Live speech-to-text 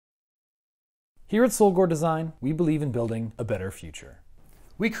Here at Solgaard Design, we believe in building a better future.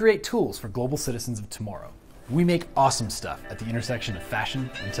 We create tools for global citizens of tomorrow. We make awesome stuff at the intersection of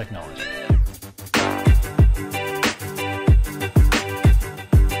fashion and technology.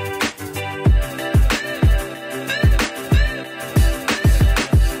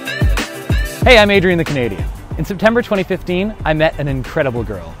 Hey, I'm Adrian the Canadian. In September 2015, I met an incredible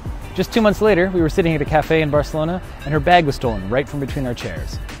girl. Just 2 months later, we were sitting at a cafe in Barcelona and her bag was stolen right from between our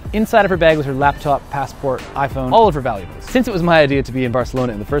chairs. Inside of her bag was her laptop, passport, iPhone, all of her valuables. Since it was my idea to be in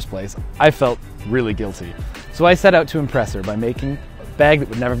Barcelona in the first place, I felt really guilty. So I set out to impress her by making a bag that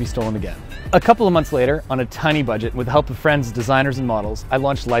would never be stolen again. A couple of months later, on a tiny budget, with the help of friends, designers, and models, I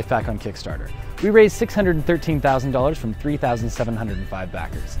launched Lifepack on Kickstarter. We raised $613,000 from 3,705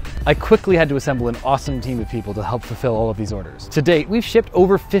 backers. I quickly had to assemble an awesome team of people to help fulfill all of these orders. To date, we've shipped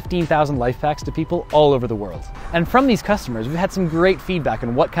over 15,000 Lifepacks to people all over the world. And from these customers, we've had some great feedback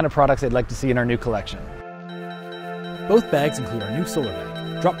on what kind of products they'd like to see in our new collection. Both bags include our new solar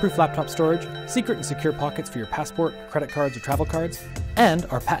bag, drop-proof laptop storage, secret and secure pockets for your passport, credit cards, or travel cards, and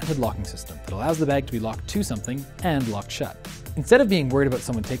our patented locking system that allows the bag to be locked to something and locked shut. Instead of being worried about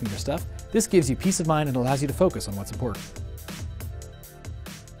someone taking your stuff, this gives you peace of mind and allows you to focus on what's important.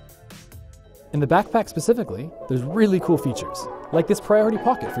 In the backpack specifically, there's really cool features, like this priority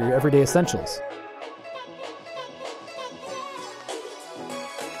pocket for your everyday essentials.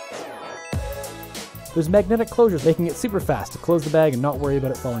 There's magnetic closures, making it super fast to close the bag and not worry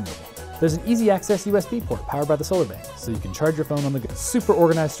about it falling over. There's an easy access USB port powered by the solar bank, so you can charge your phone on the go. Super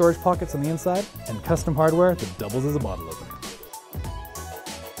organized storage pockets on the inside, and custom hardware that doubles as a bottle opener.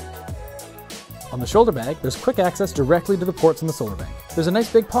 On the shoulder bag, there's quick access directly to the ports on the solar bank. There's a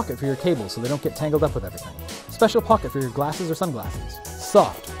nice big pocket for your cables so they don't get tangled up with everything. Special pocket for your glasses or sunglasses.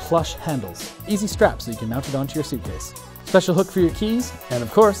 Soft, plush handles. Easy strap so you can mount it onto your suitcase. Special hook for your keys, and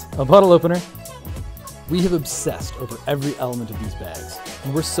of course, a bottle opener. We have obsessed over every element of these bags,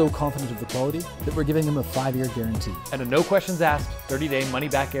 and we're so confident of the quality that we're giving them a 5-year guarantee. And a no questions asked, 30-day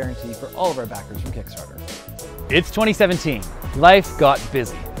money-back guarantee for all of our backers from Kickstarter. It's 2017. Life got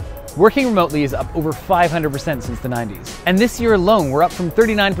busy. Working remotely is up over 500% since the 90s. And this year alone, we're up from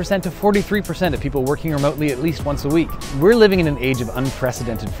 39% to 43% of people working remotely at least once a week. We're living in an age of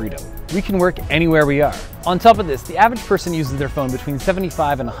unprecedented freedom. We can work anywhere we are. On top of this, the average person uses their phone between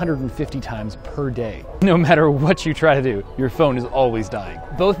 75 and 150 times per day. No matter what you try to do, your phone is always dying.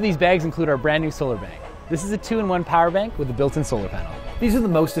 Both of these bags include our brand new solar bank. This is a 2-in-1 power bank with a built-in solar panel. These are the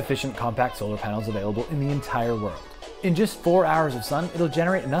most efficient compact solar panels available in the entire world. In just 4 hours of sun, it'll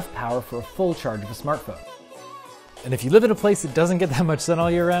generate enough power for a full charge of a smartphone. And if you live in a place that doesn't get that much sun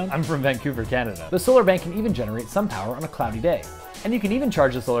all year round, I'm from Vancouver, Canada. The solar bank can even generate some power on a cloudy day. And you can even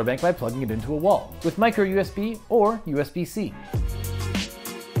charge the solar bank by plugging it into a wall with micro USB or USB-C.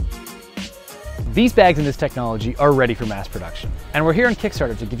 These bags and this technology are ready for mass production. And we're here on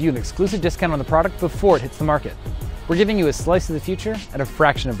Kickstarter to give you an exclusive discount on the product before it hits the market. We're giving you a slice of the future at a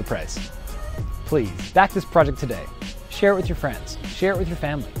fraction of the price. Please, back this project today. Share it with your friends, share it with your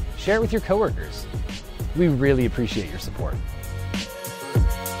family, share it with your coworkers. We really appreciate your support.